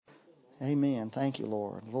Amen. Thank you,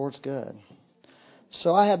 Lord. The Lord's good.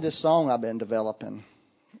 So I have this song I've been developing.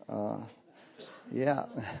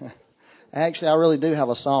 Actually, I really do have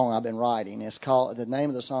a song I've been writing. The name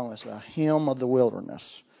of the song is "A Hymn of the Wilderness."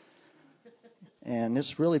 And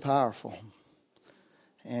it's really powerful.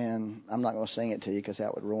 And I'm not going to sing it to you because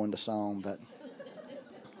that would ruin the song, but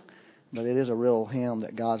it is a real hymn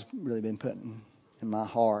that God's really been putting in my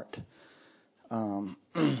heart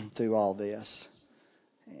through all this.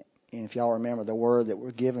 And if y'all remember the word that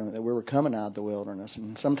we're given, that we were coming out of the wilderness.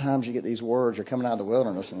 And sometimes you get these words, you're coming out of the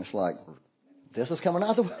wilderness, and it's like, this is coming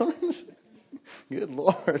out of the wilderness? Good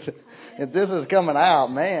Lord. If this is coming out,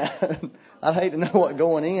 man, I'd hate to know what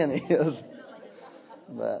going in is.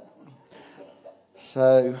 But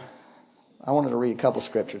so I wanted to read a couple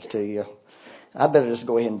scriptures to you. I better just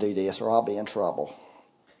go ahead and do this or I'll be in trouble.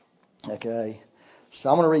 Okay. So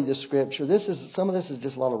I'm going to read this scripture. Some of this is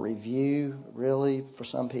just a lot of review, really, for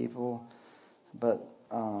some people. But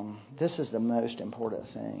this is the most important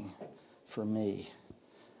thing for me.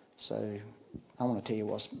 So I want to tell you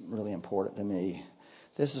what's really important to me.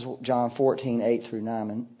 This is John 14, 8 through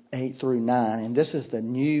 9, and this is the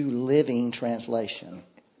New Living Translation.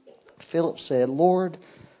 Philip said, "Lord,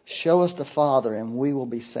 show us the Father, and we will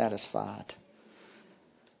be satisfied."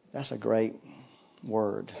 That's a great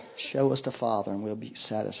word. Show us the Father, and we'll be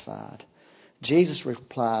satisfied. Jesus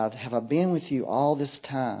replied, "Have I been with you all this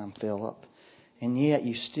time, Philip, and yet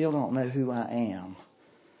you still don't know who I am?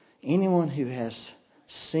 Anyone who has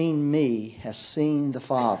seen me has seen the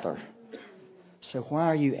Father. So why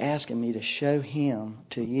are you asking me to show him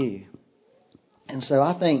to you?" And so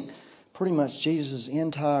I think pretty much Jesus'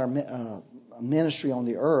 entire ministry on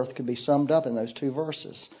the earth could be summed up in those two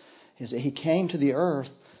verses. Is that he came to the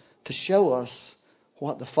earth to show us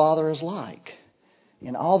what the Father is like.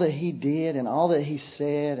 And all that he did and all that he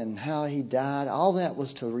said and how he died, all that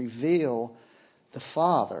was to reveal the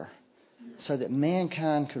Father so that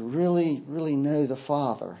mankind could really, really know the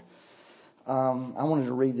Father. I wanted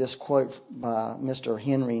to read this quote by Mr.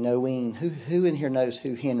 Henry Nouwen. Who in here knows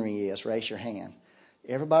who Henry is? Raise your hand.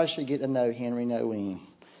 Everybody should get to know Henry Nouwen.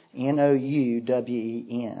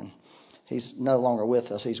 Nouwen. He's no longer with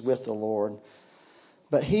us. He's with the Lord.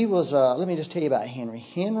 But he was, let me just tell you about Henry.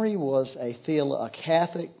 Henry was a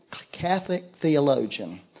Catholic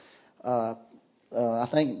theologian. I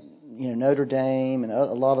think, Notre Dame and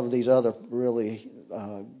a lot of these other really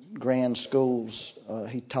grand schools,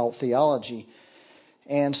 he taught theology.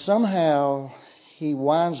 And somehow he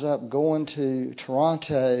winds up going to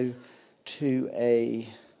Toronto to a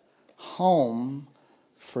home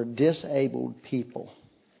for disabled people.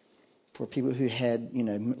 For people who had,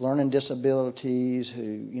 learning disabilities,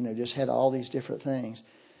 who, just had all these different things.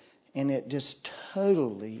 And it just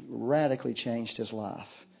totally, radically changed his life.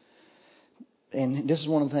 And this is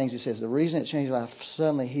one of the things he says. The reason it changed his life,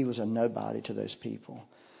 suddenly he was a nobody to those people.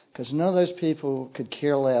 Because none of those people could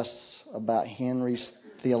care less about Henry's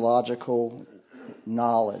theological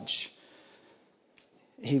knowledge.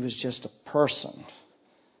 He was just a person.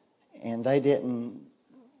 And they didn't,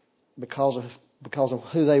 because of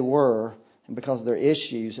who they were and because of their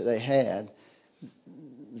issues that they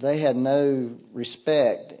had no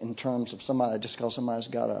respect in terms of somebody, just because somebody's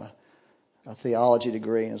got a theology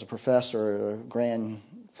degree and is a professor at a grand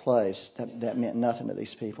place. That meant nothing to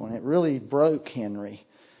these people. And it really broke Henry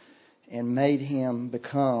and made him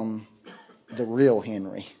become the real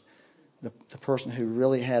Henry, the person who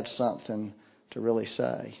really had something to really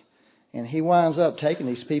say. And he winds up taking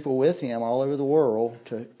these people with him all over the world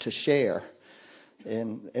to share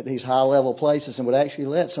at these high-level places, and would actually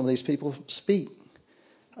let some of these people speak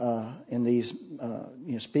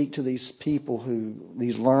speak to these people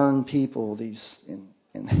these learned people.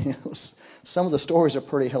 Some of the stories are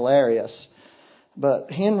pretty hilarious.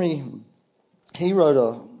 But Henry, he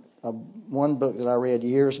wrote one book that I read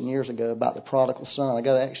years and years ago about the prodigal son. I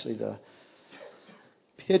got actually the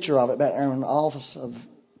picture of it back there in the office of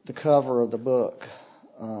the cover of the book,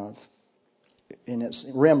 and it's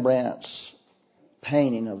Rembrandt's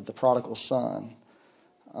painting of the prodigal son,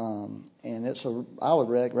 and I would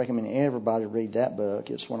recommend everybody read that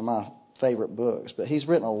book. It's one of my favorite books. But he's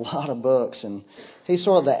written a lot of books, and he's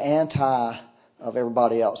sort of the anti of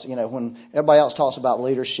everybody else. When everybody else talks about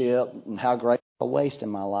leadership and how great a waste in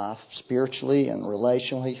my life, spiritually and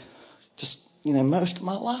relationally, just most of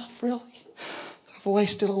my life really, I've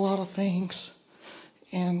wasted a lot of things,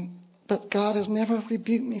 but God has never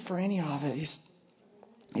rebuked me for any of it.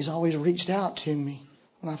 He's always reached out to me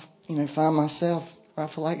when I find myself, I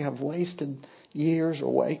feel like I've wasted years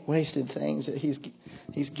or wasted things that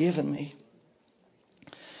He's given me.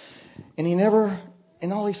 And He never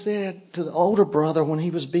And all he said to the older brother when he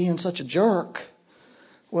was being such a jerk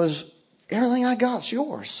was, everything I got's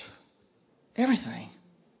yours. Everything.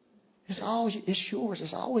 It's yours.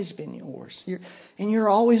 It's always been yours. You're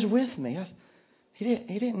always with me.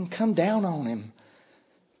 He didn't come down on him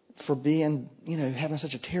for being, having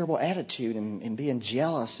such a terrible attitude and being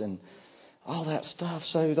jealous and all that stuff.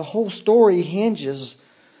 So the whole story hinges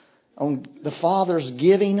on the Father's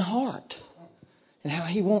giving heart and how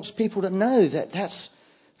He wants people to know that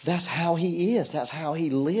that's how He is. That's how He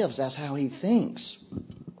lives. That's how He thinks.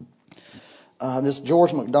 This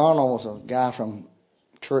George MacDonald was a guy from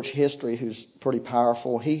church history who's pretty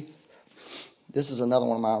powerful. This is another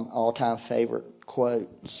one of my all-time favorite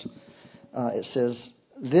quotes. It says,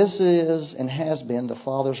 "This is and has been the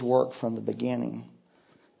Father's work from the beginning.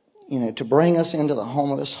 To bring us into the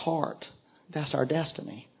home of His heart. That's our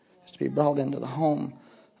destiny. It's to be brought into the home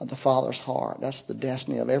of the Father's heart. That's the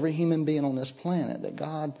destiny of every human being on this planet that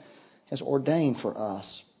God has ordained for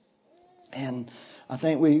us. And I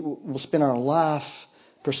think we will spend our life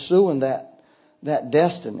pursuing that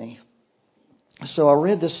destiny. So I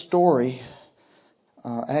read this story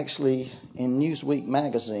actually in Newsweek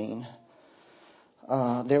magazine.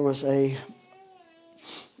 There was a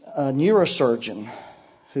neurosurgeon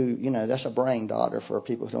who, that's a brain doctor for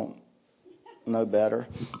people who don't know better.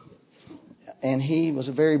 And he was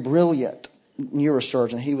a very brilliant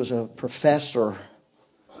neurosurgeon. He was a professor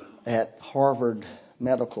at Harvard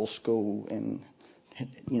Medical School, and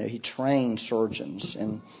he trained surgeons.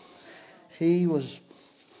 And he was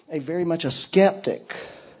very much a skeptic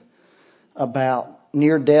about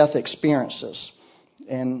near-death experiences.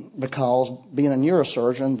 And because being a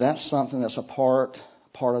neurosurgeon, that's something that's a part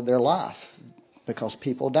of their life. Because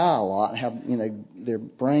people die a lot and have, their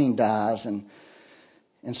brain dies, and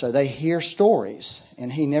so they hear stories.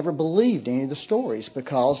 And he never believed any of the stories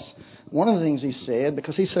because one of the things he said,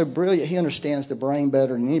 because he's so brilliant, he understands the brain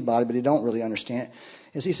better than anybody, but he don't really understand it,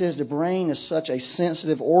 is he says the brain is such a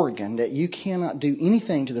sensitive organ that you cannot do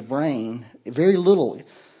anything to the brain, very little,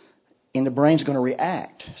 and the brain's going to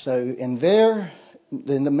react. So in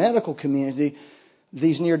the medical community,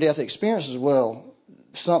 these near-death experiences,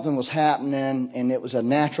 something was happening and it was a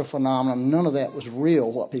natural phenomenon. None of that was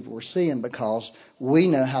real, what people were seeing, because we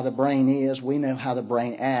know how the brain is. We know how the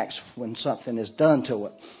brain acts when something is done to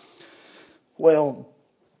it. Well,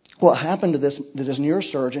 what happened to this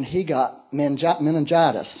neurosurgeon, he got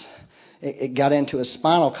meningitis. It got into his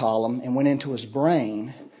spinal column and went into his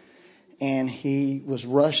brain, and he was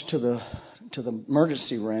rushed to the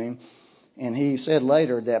emergency room. And he said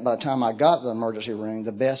later that by the time I got to the emergency room,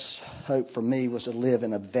 the best hope for me was to live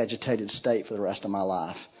in a vegetated state for the rest of my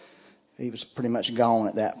life. He was pretty much gone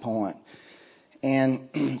at that point.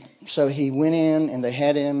 And so he went in and they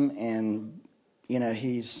had him, and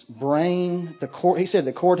his brain, he said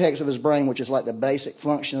the cortex of his brain, which is like the basic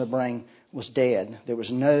function of the brain, was dead. There was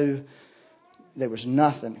nothing.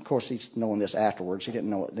 Of course, he's knowing this afterwards. He didn't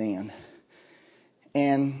know it then.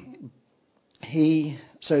 And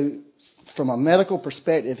from a medical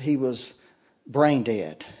perspective, he was brain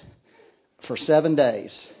dead for 7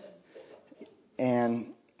 days.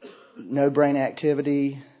 And no brain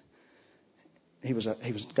activity. He was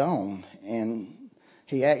gone. And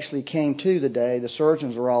he actually came to the day, the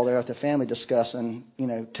surgeons were all there at the family discussing,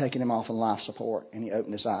 taking him off on life support. And he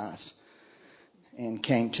opened his eyes and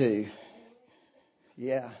came to.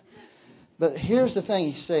 Yeah. But here's the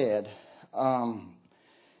thing he said.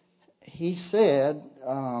 He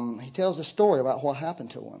tells a story about what happened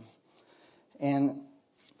to him. And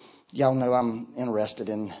y'all know I'm interested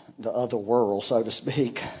in the other world, so to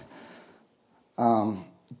speak.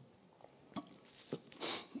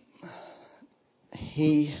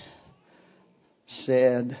 He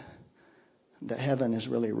said that heaven is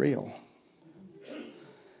really real.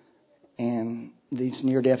 And these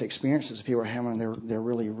near-death experiences people are having, they're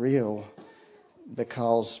really real.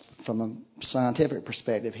 Because from a scientific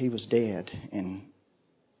perspective, he was dead, and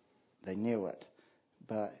they knew it.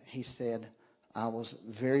 But he said, I was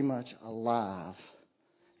very much alive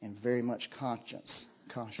and very much conscious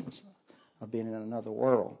of being in another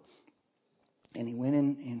world. And he went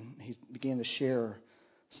in and he began to share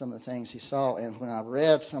some of the things he saw. And when I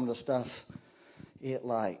read some of the stuff, it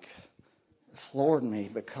floored me,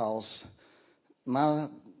 because my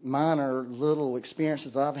minor little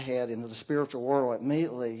experiences I've had in the spiritual world,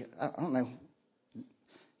 immediately, I don't know,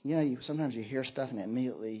 sometimes you hear stuff and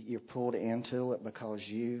immediately you're pulled into it because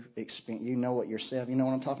you know it yourself. You know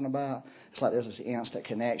what I'm talking about? It's like there's this instant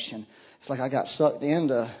connection. It's like I got sucked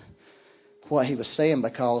into what he was saying,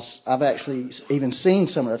 because I've actually even seen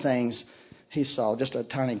some of the things he saw, just a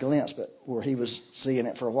tiny glimpse, but where he was seeing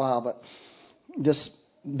it for a while. But this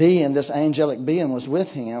being, this angelic being was with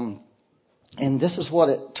him. And this is what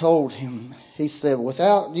it told him. He said,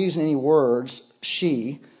 without using any words,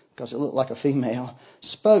 she, because it looked like a female,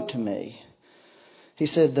 spoke to me. He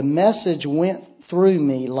said, the message went through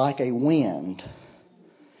me like a wind,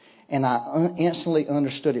 and I instantly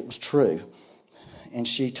understood it was true. And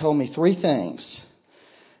she told me 3 things.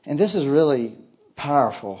 And this is really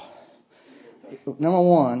powerful. Number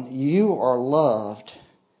 1, you are loved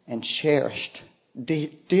and cherished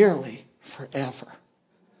dearly forever.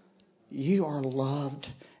 You are loved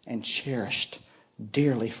and cherished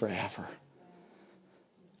dearly forever.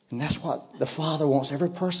 And that's what the Father wants every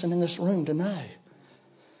person in this room to know.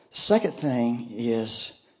 Second thing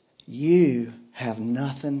is, you have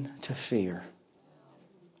nothing to fear.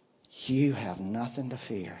 You have nothing to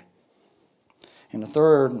fear. And the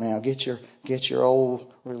third, now get your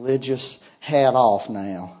old religious hat off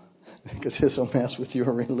now, because this will mess with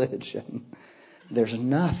your religion. There's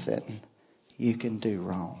nothing you can do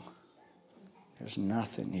wrong. There's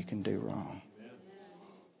nothing you can do wrong.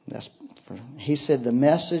 He said the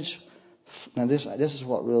message. Now this is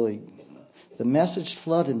what really. The message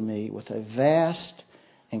flooded me with a vast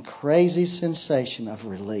and crazy sensation of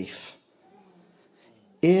relief.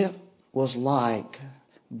 It was like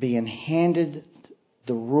being handed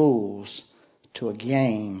the rules to a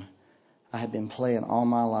game I had been playing all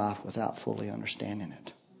my life without fully understanding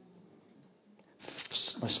it.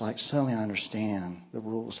 It's like suddenly I understand the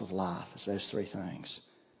rules of life. It's those 3 things.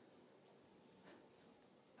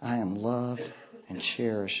 I am loved and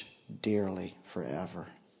cherished dearly forever.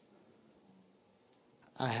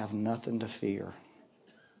 I have nothing to fear.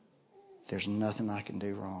 There's nothing I can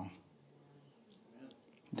do wrong.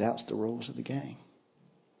 That's the rules of the game.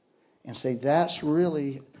 And see, that's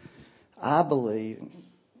really, I believe,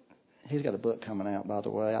 he's got a book coming out, by the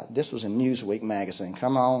way. This was in Newsweek magazine.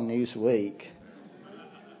 Come on, Newsweek.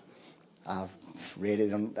 I've read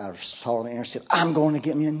it. I saw it on the internet. Said, I'm going to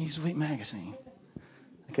get me a Newsweek magazine.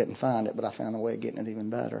 I couldn't find it, but I found a way of getting it even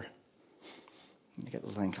better. You got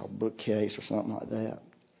this thing called Bookcase or something like that.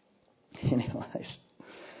 Anyways.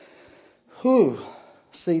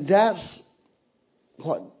 See, that's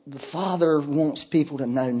what the Father wants people to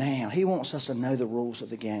know now. He wants us to know the rules of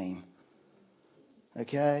the game.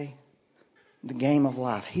 Okay? The game of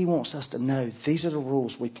life. He wants us to know these are the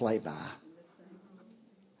rules we play by.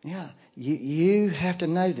 Yeah. You have to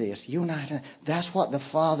know this. You and I have to. That's what the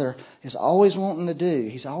Father is always wanting to do.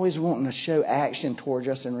 He's always wanting to show action towards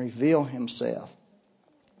us and reveal Himself.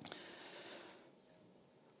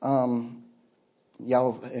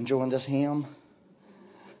 Y'all enjoying this hymn?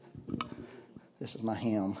 This is my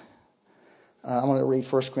hymn. I'm going to read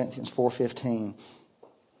 1 Corinthians 4:15.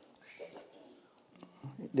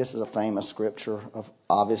 This is a famous scripture,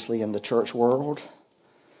 obviously in the church world.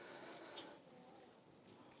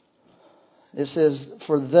 It says,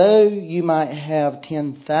 for though you might have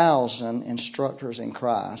 10,000 instructors in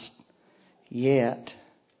Christ, yet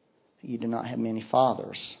you do not have many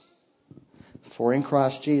fathers. For in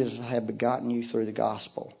Christ Jesus I have begotten you through the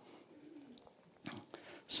gospel.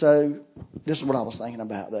 So, this is what I was thinking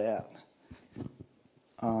about that.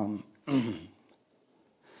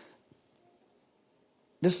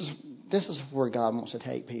 This is where God wants to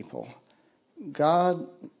take people. God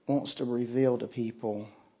wants to reveal to people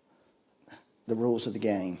the rules of the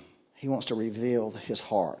game. He wants to reveal His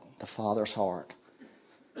heart, the Father's heart.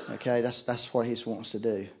 Okay, that's what He wants to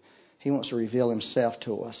do. He wants to reveal Himself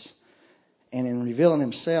to us. And in revealing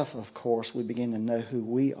Himself, of course, we begin to know who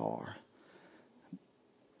we are.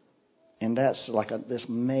 And that's like this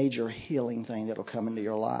major healing thing that will come into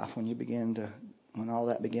your life when all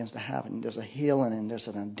that begins to happen. There's a healing and there's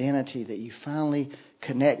an identity that you finally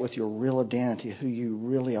connect with your real identity, who you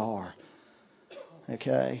really are.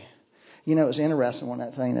 Okay? You know, it was interesting when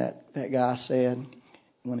that guy said,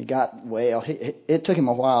 when he got well, it took him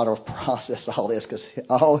a while to process all this because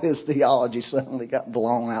all his theology suddenly got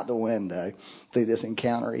blown out the window through this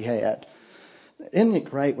encounter he had. Isn't it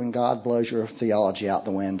great when God blows your theology out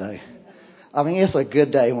the window? I mean, it's a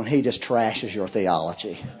good day when He just trashes your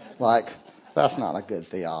theology. Like, that's not a good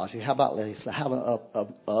theology. How about this? Have an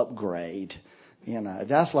upgrade? You know,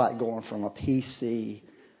 that's like going from a PC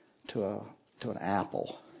to an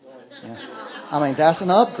Apple. Yeah. I mean, that's an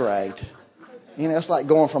upgrade. You know, it's like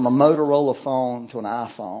going from a Motorola phone to an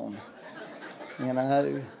iPhone. You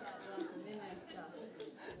know.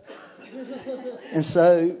 And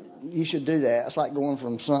so you should do that. It's like going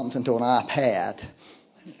from something to an iPad.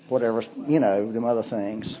 Whatever, you know, them other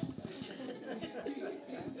things.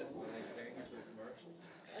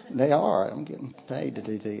 They are. I'm getting paid to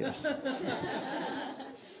do this.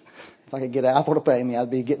 If I could get Apple to pay me,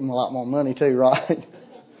 I'd be getting a lot more money too, right?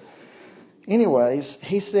 Anyways,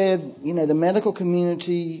 he said, the medical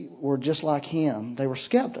community were just like him. They were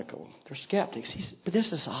skeptical. They're skeptics. He said, but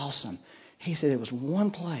this is awesome. He said, it was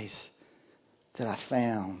one place that I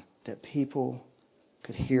found that people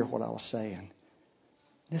could hear what I was saying.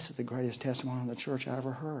 This is the greatest testimony of the church I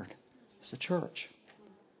ever heard. It's the church.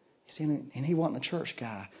 And he wasn't a church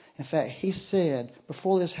guy. In fact, he said,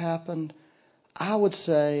 before this happened, I would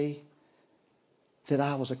say that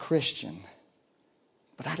I was a Christian.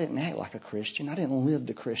 But I didn't act like a Christian. I didn't live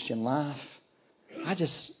the Christian life.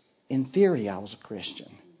 In theory, I was a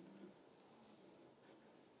Christian.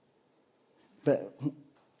 But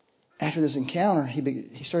after this encounter,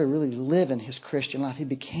 he started really living his Christian life. He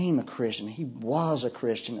became a Christian. He was a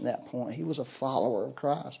Christian at that point. He was a follower of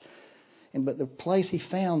Christ. But the place he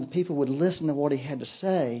found that people would listen to what he had to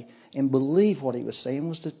say and believe what he was saying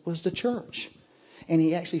was the church. And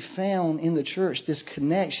he actually found in the church this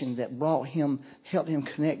connection that helped him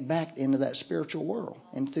connect back into that spiritual world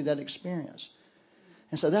and through that experience.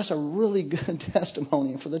 And so that's a really good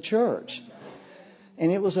testimony for the church.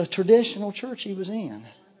 And it was a traditional church he was in.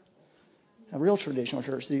 A real traditional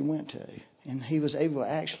church that he went to. And he was able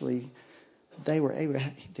they were able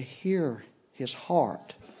to hear his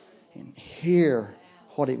heart and hear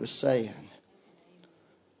what he was saying.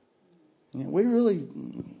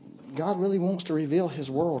 God really wants to reveal his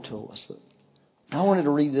world to us. I wanted to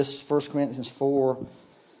read this 1 Corinthians 4.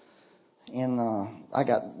 And I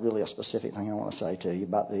got really a specific thing I want to say to you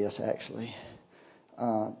about this, actually.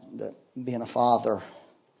 That being a father.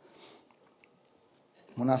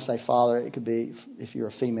 When I say father, it could be, if you're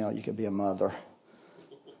a female, you could be a mother.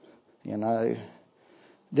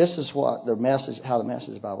 This is what how the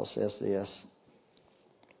Message Bible says this.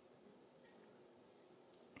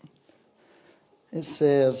 It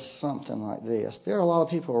says something like this. There are a lot of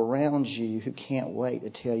people around you who can't wait to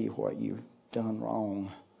tell you what you've done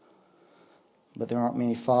wrong. But there aren't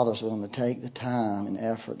many fathers willing to take the time and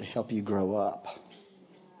effort to help you grow up.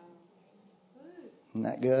 Isn't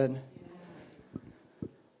that good?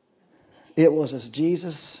 It was as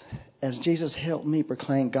Jesus helped me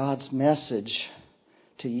proclaim God's message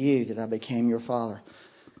to you that I became your father.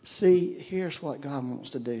 See, here's what God wants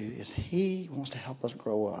to do, is He wants to help us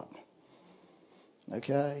grow up.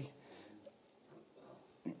 Okay?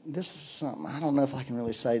 This is something, I don't know if I can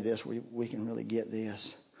really say this, we can really get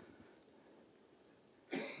this.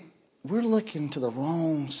 We're looking to the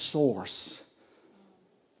wrong source.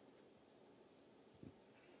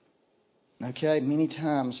 Okay? Many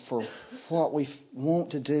times for what we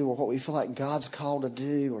want to do or what we feel like God's called to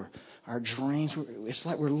do or our dreams, it's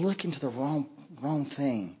like we're looking to the wrong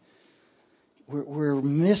thing. We're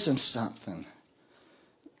missing something.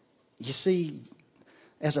 You see,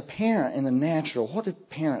 as a parent in the natural, what do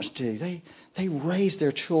parents do? They raise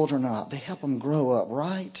their children up. They help them grow up,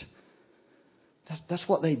 right? That's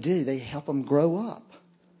what they do. They help them grow up.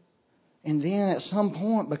 And then at some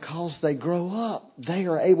point, because they grow up, they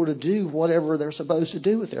are able to do whatever they're supposed to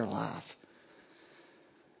do with their life.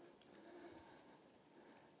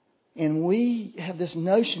 And we have this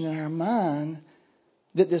notion in our mind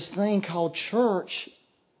that this thing called church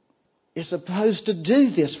is supposed to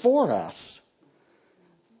do this for us.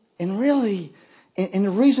 And really, and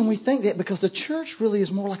the reason we think that, because the church really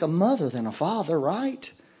is more like a mother than a father, right?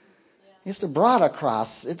 Yeah. It's the bride of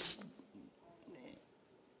Christ.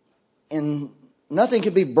 And nothing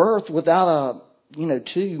can be birthed without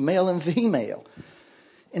two, male and female.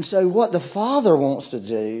 And so what the Father wants to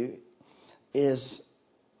do is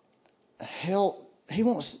help. He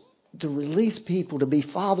wants to release people to be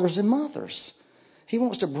fathers and mothers. He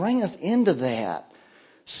wants to bring us into that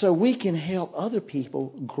so we can help other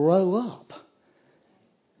people grow up.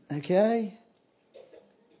 Okay?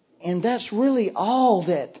 And that's really all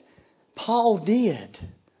that Paul did.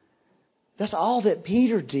 That's all that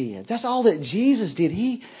Peter did. That's all that Jesus did.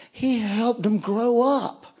 He helped them grow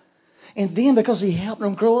up. And then because He helped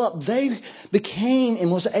them grow up, they became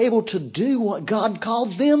and was able to do what God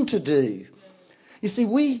called them to do. You see,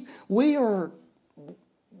 we've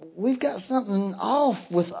got something off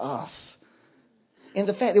with us. And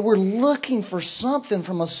the fact that we're looking for something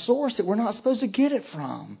from a source that we're not supposed to get it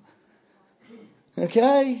from.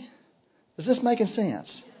 Okay? Is this making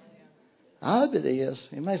sense? I hope it is.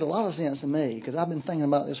 It makes a lot of sense to me because I've been thinking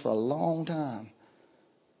about this for a long time.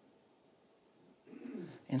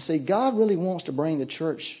 And see, God really wants to bring the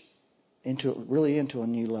church into a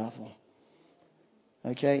new level.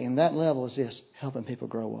 Okay? And that level is this, helping people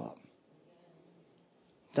grow up.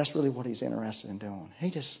 That's really what He's interested in doing.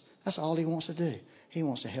 That's all He wants to do. He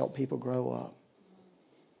wants to help people grow up.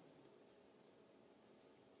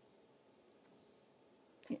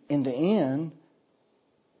 in the end,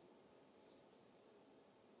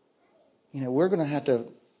 we're going to have to,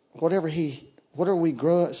 whatever we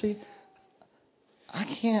grow up. See, I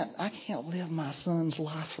can't live my son's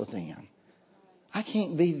life for them. I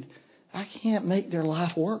can't make their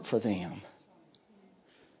life work for them.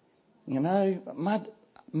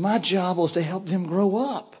 My job was to help them grow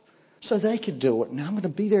up so they could do it. And I'm going to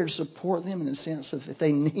be there to support them in the sense of if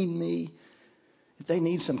they need me, if they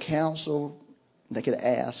need some counsel, they could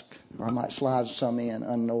ask, or I might slide some in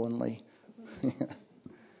unknowingly.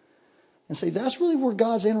 And see, that's really where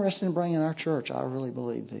God's interested in bringing our church. I really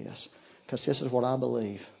believe this. Because this is what I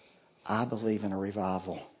believe. I believe in a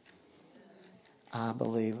revival. I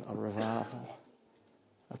believe a revival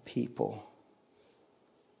of people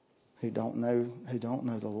who don't know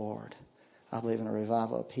the Lord. I believe in a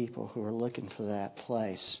revival of people who are looking for that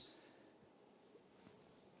place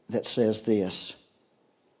that says this.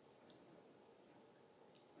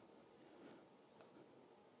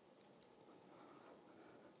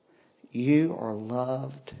 You are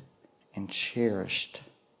loved and cherished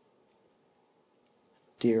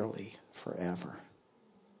dearly forever.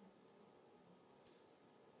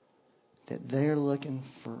 That they're looking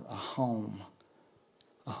for a home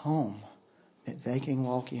that they can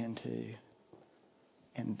walk into,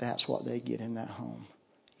 and that's what they get in that home.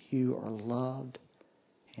 You are loved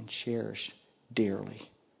and cherished dearly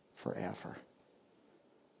forever.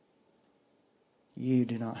 You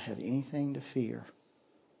do not have anything to fear.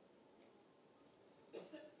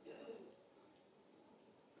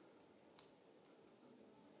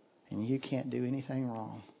 And you can't do anything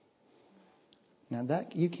wrong. Now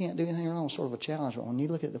that you can't do anything wrong is sort of a challenge, but when you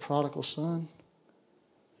look at the prodigal son,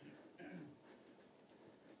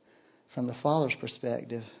 from the father's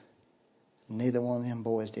perspective, neither one of them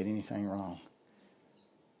boys did anything wrong.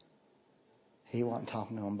 He wasn't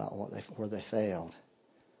talking to them about where they failed.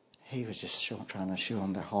 He was just trying to show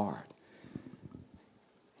them their heart.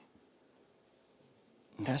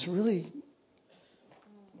 And that's really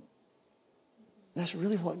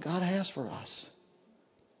what God has for us.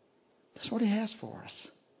 That's what He has for us.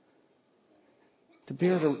 To be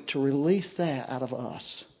able to release that out of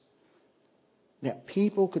us. That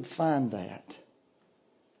people could find that.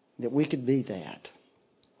 That we could be that.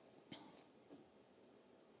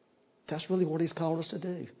 That's really what He's called us to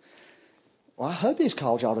do. Well, I hope He's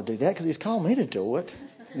called y'all to do that because He's called me to do it.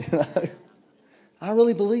 I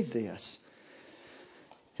really believe this.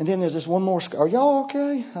 And then there's this one more. Are y'all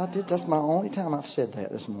okay? That's my only time I've said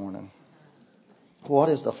that this morning. What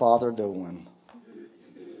is the Father doing?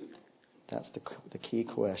 That's the key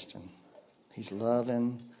question. He's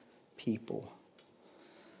loving people.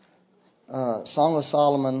 Song of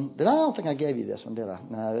Solomon. I don't think I gave you this one, did I?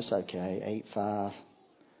 No, it's okay. 8:5.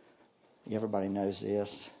 Everybody knows this.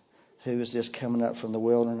 Who is this coming up from the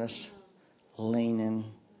wilderness, leaning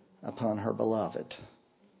upon her beloved?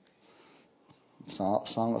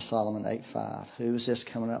 Song of Solomon 8:5. Who is this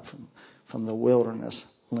coming up from the wilderness,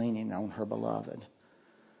 leaning on her beloved?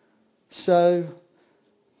 So,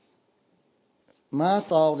 my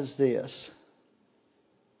thought is this.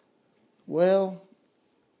 Well,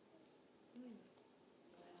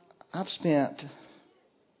 I've spent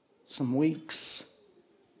some weeks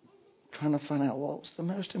trying to find out what's the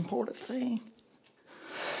most important thing.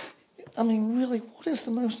 I mean, really, what is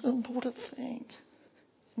the most important thing?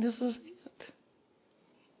 And this is it.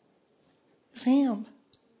 It's Him.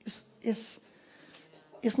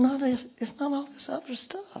 It's not all this other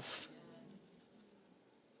stuff.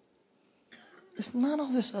 It's not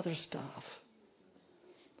all this other stuff.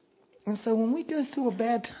 And so when we go through a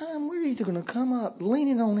bad time, we're either going to come up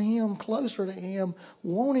leaning on Him, closer to Him,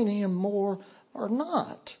 wanting Him more, or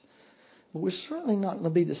not. But we're certainly not going to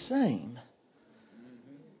be the same.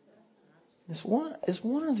 It's one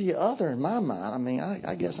or the other in my mind. I mean,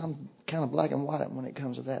 I guess I'm kind of black and white when it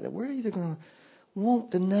comes to that. That we're either going to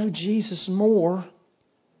want to know Jesus more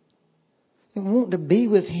and want to be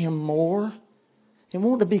with Him more and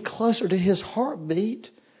want to be closer to His heartbeat,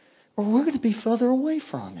 or we're going to be further away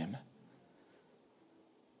from Him.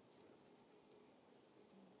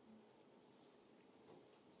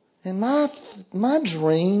 And my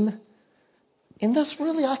dream, and that's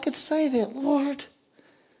really, I could say that, Lord,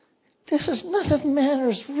 this is nothing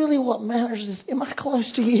matters. Really what matters is, am I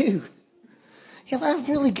close to You? If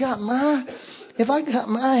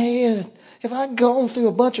I've gone through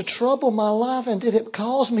a bunch of trouble in my life, and did it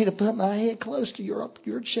cause me to put my head close to your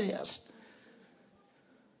chest?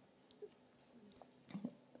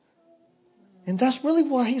 And that's really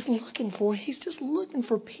what He's looking for. He's just looking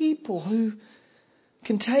for people who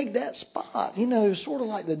can take that spot. Sort of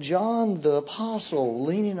like the John the Apostle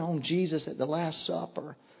leaning on Jesus at the Last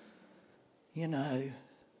Supper.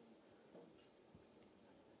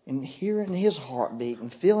 And hearing his heartbeat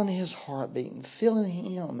and feeling his heartbeat and feeling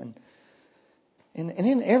him. And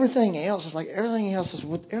then everything else is like everything else is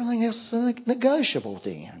negotiable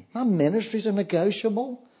then. My ministries are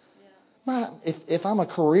negotiable. If I'm a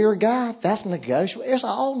career guy, that's negotiable. It's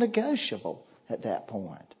all negotiable at that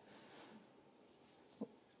point.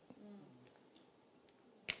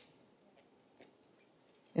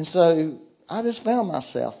 And so I just found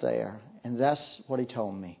myself there. And that's what he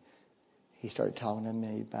told me. He started talking to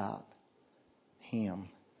me about him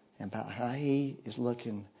and about how he is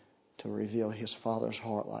looking to reveal his Father's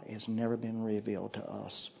heart like it's never been revealed to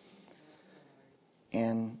us.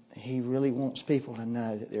 And he really wants people to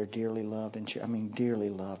know that they're dearly loved and dearly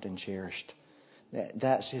loved and cherished.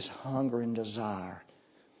 That's his hunger and desire.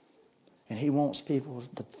 And he wants people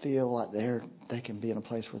to feel like they can be in a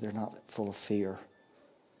place where they're not full of fear.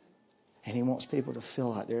 And he wants people to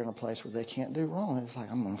feel like they're in a place where they can't do wrong. It's like,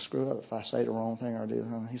 I'm going to screw up if I say the wrong thing or do the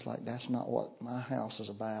wrong thing. He's like, that's not what my house is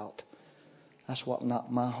about. That's what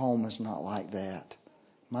my home is not like that.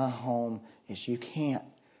 My home is you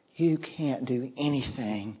can't do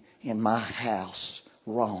anything in my house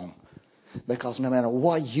wrong. Because no matter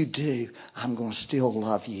what you do, I'm going to still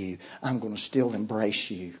love you. I'm going to still embrace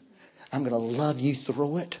you. I'm going to love you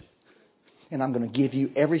through it. And I'm going to give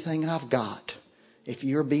you everything I've got. If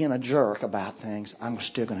you're being a jerk about things, I'm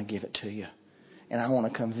still going to give it to you. And I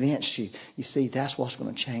want to convince you. You see, that's what's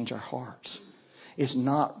going to change our hearts. It's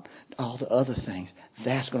not all the other things.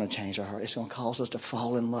 That's going to change our heart. It's going to cause us to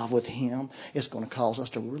fall in love with Him. It's going to cause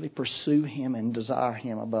us to really pursue Him and desire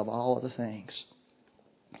Him above all other things.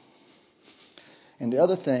 And the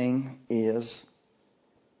other thing is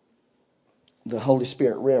the Holy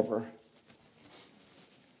Spirit River.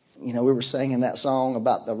 We were singing that song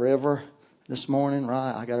about the river this morning,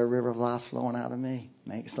 right? I got a river of life flowing out of me.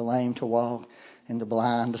 Makes the lame to walk and the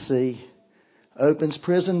blind to see. Opens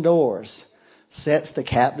prison doors. Sets the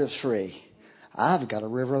captives free. I've got a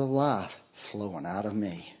river of life flowing out of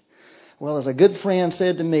me. Well, as a good friend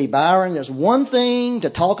said to me, Byron, there's one thing to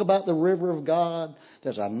talk about the river of God.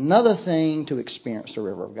 There's another thing to experience the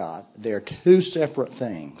river of God. They're two separate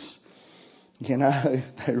things.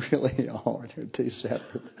 They really are. They're two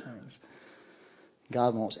separate things.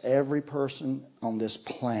 God wants every person on this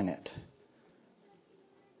planet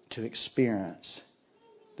to experience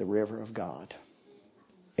the river of God.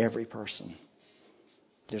 Every person.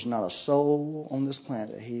 There's not a soul on this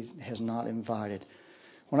planet that He has not invited.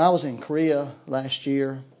 When I was in Korea last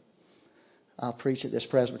year, I preached at this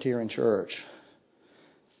Presbyterian church.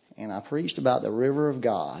 And I preached about the river of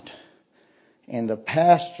God. And the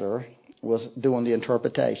pastor was doing the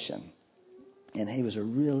interpretation. And he was a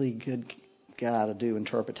really good guy to do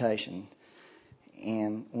interpretation.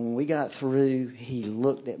 And when we got through, he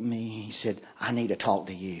looked at me and he said, I need to talk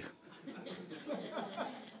to you.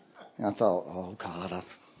 And I thought, oh God,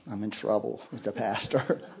 I'm in trouble with the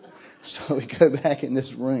pastor. So we go back in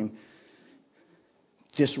this room.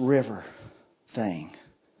 This river thing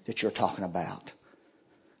that you're talking about,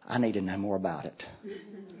 I need to know more about it.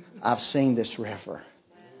 I've seen this river.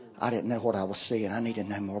 I didn't know what I was seeing. I need to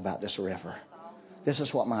know more about this river. This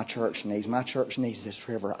is what my church needs. My church needs this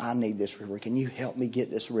river. I need this river. Can you help me get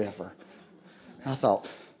this river? I thought,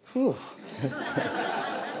 whew.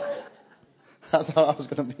 I thought I was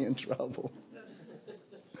going to be in trouble.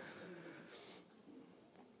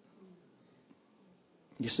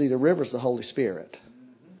 You see, the river is the Holy Spirit.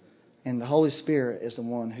 And the Holy Spirit is the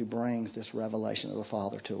one who brings this revelation of the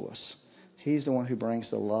Father to us. He's the one who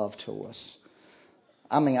brings the love to us.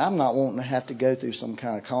 I'm not wanting to have to go through some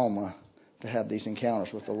kind of coma to have these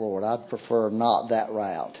encounters with the Lord. I'd prefer not that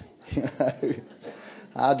route.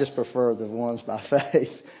 I just prefer the ones by faith,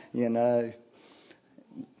 When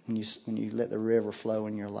you let the river flow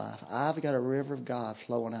in your life. I've got a river of God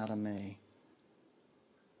flowing out of me.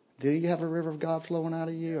 Do you have a river of God flowing out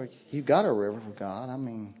of you? Or you've got a river of God.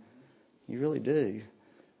 You really do.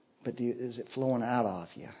 But is it flowing out of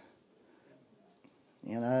you?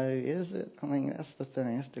 Is it? That's the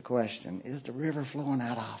thing. That's the question. Is the river flowing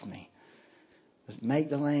out of me? Does it make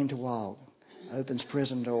the lame to walk? Opens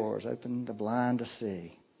prison doors. Open the blind to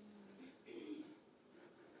see.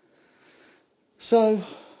 So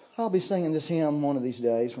I'll be singing this hymn one of these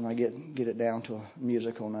days when I get it down to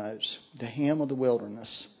musical notes. The Hymn of the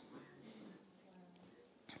Wilderness.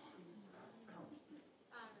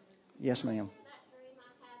 Yes, ma'am.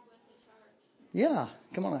 Yeah,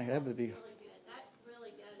 come on, that would be. That really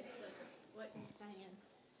goes to what you're saying.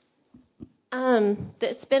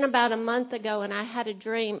 It's been about a month ago, and I had a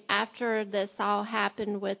dream after this all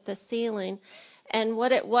happened with the ceiling. And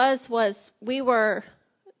what it was we were,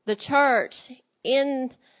 the church,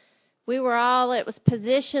 it was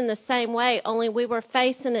positioned the same way, only we were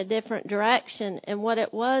facing a different direction. And what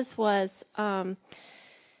it was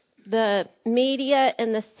the media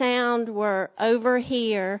and the sound were over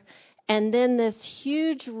here, and then this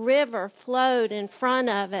huge river flowed in front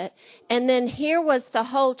of it. And then here was the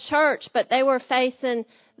whole church, but they were facing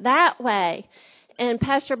that way. And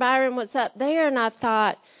Pastor Byron was up there, and I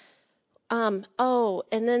thought, and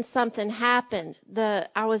then something happened.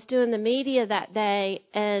 I was doing the media that day,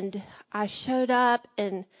 and I showed up,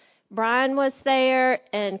 and Brian was there,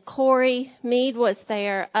 and Corey Mead was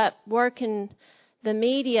there up working the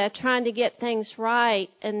media, trying to get things right.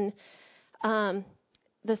 And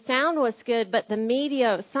the sound was good, but the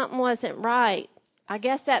media, something wasn't right. I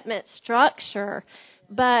guess that meant structure.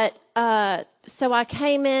 But so I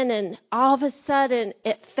came in, and all of a sudden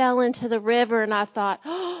it fell into the river, and I thought,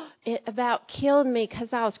 it about killed me because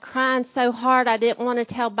I was crying so hard I didn't want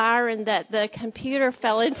to tell Byron that the computer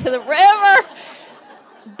fell into the river.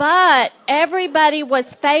 But everybody was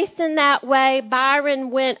facing that way.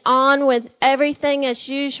 Byron went on with everything as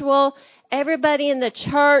usual. Everybody in the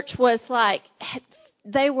church was like,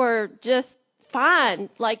 they were just fine.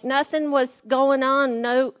 Like nothing was going on.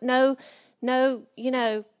 No,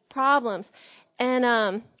 problems. And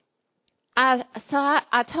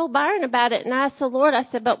I told Byron about it, and I asked the Lord, I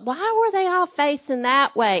said, but why were they all facing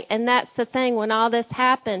that way? And that's the thing, when all this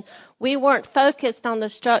happened, we weren't focused on the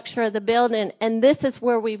structure of the building, and this is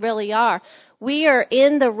where we really are. We are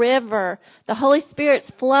in the river. The Holy Spirit's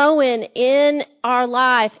flowing in our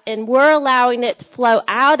life, and we're allowing it to flow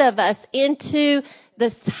out of us into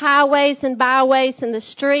the highways and byways and the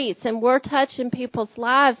streets, and we're touching people's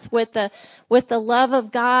lives with the love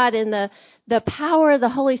of God and the power of the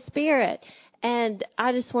Holy Spirit. And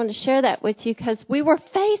I just want to share that with you because we were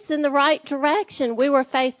facing the right direction. We were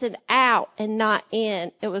facing out and not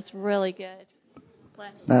in. It was really good.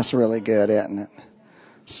 Bless you. That's really good, isn't it?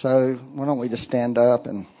 So why don't we just stand up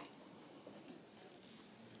and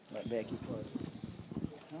let Becky close.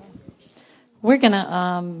 We're going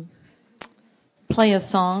to play a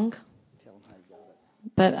song.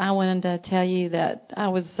 But I wanted to tell you that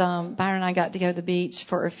Byron and I got to go to the beach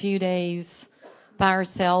for a few days by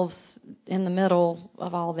ourselves in the middle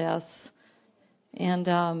of all this. And,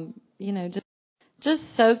 just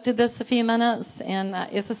soaked in this a few minutes. And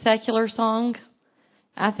it's a secular song.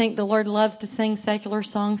 I think the Lord loves to sing secular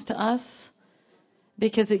songs to us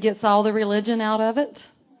because it gets all the religion out of it,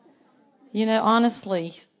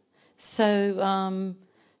 honestly. So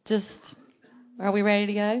are we ready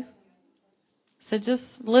to go? So just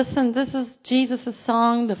listen. This is Jesus'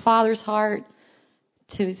 song, the Father's heart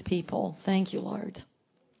to his people. Thank you, Lord.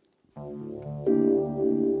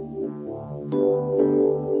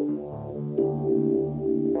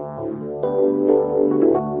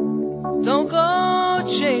 Don't go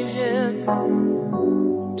changing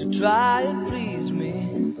to try and please me.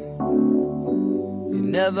 You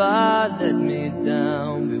never let me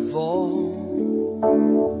down before.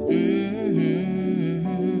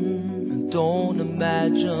 Don't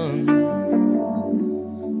imagine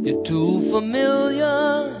you're too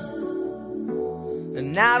familiar,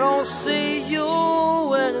 and I don't see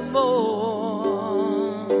you anymore.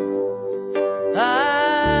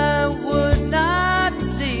 I would not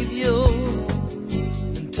leave you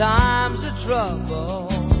in times of trouble.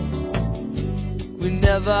 We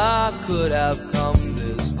never could have come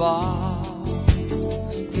this far.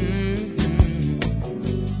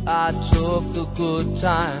 I took the good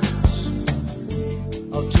times,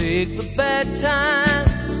 I'll take the bad times.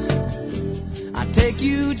 I take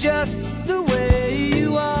you just the way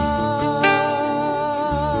you are.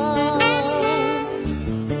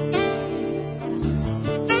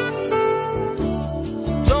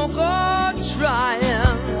 Don't go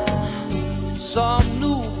trying some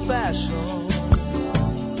new fashion.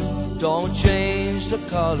 Don't change the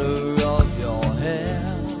color of your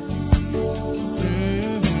hair.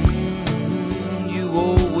 You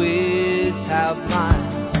always have my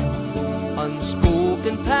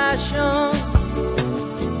unspoken passion,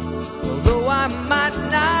 although I might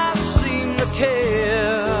not seem to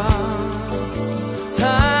care.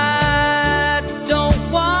 I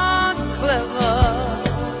don't want clever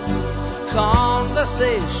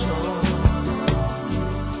conversation,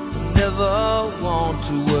 never want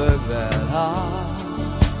to work that hard.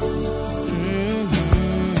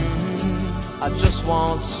 I just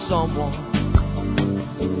want someone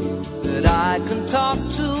that I can talk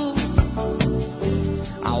to.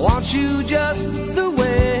 I want you just the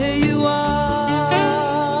way you are.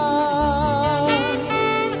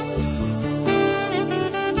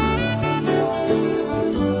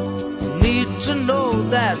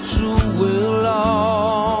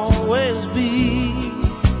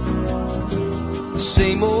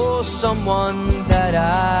 same old someone that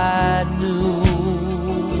I knew.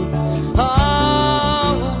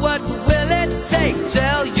 Oh, what will it take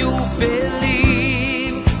till you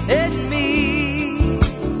believe in me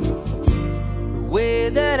the way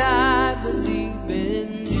that I believe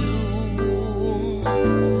in you?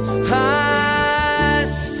 I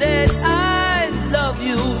said I love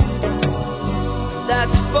you,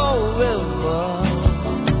 that's forever.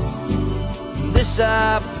 This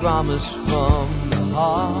I promise from the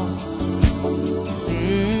heart.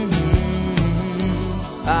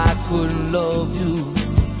 I couldn't love you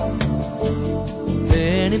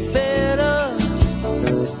any better.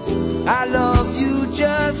 I love you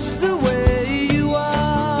just the way you are.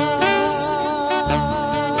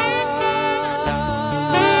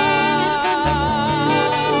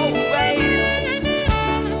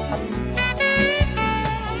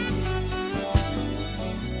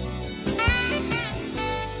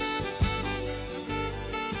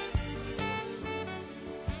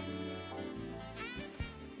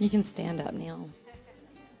 You can stand up now.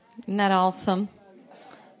 Isn't that awesome?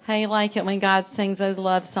 How you like it when God sings those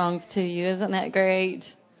love songs to you? Isn't that great?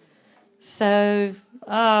 So,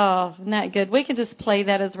 isn't that good? We can just play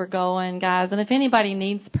that as we're going, guys. And if anybody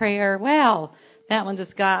needs prayer, well, that one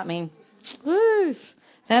just got me. Woo!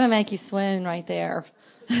 That'll make you swoon right there.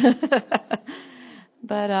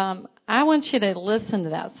 But I want you to listen to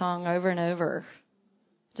that song over and over.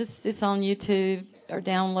 It's on YouTube or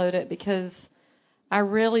download it, because I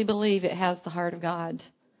really believe it has the heart of God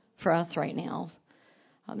for us right now.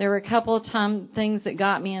 There were a couple of things that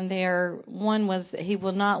got me in there. One was that He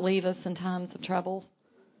will not leave us in times of trouble.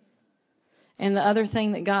 And the other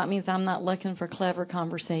thing that got me is I'm not looking for clever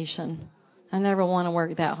conversation. I never want to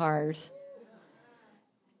work that hard.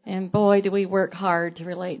 And boy, do we work hard to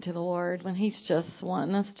relate to the Lord when He's just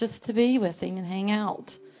wanting us just to be with Him and hang out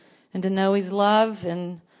and to know His love.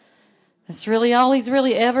 And that's really all He's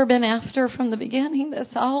really ever been after from the beginning.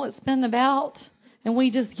 That's all it's been about. And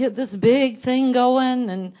we just get this big thing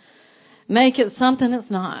going and make it something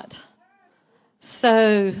it's not.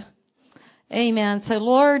 So, amen. So,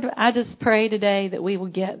 Lord, I just pray today that we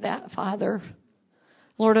will get that, Father.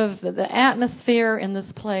 Lord, of the atmosphere in this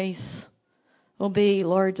place will be,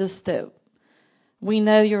 Lord, just that we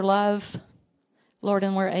know your love, Lord,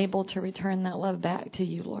 and we're able to return that love back to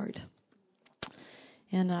you, Lord.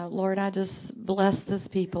 And, Lord, I just bless this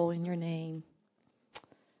people in your name.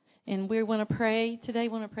 And we want to pray today. We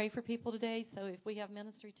want to pray for people today. So if we have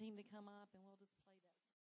ministry team to come up. And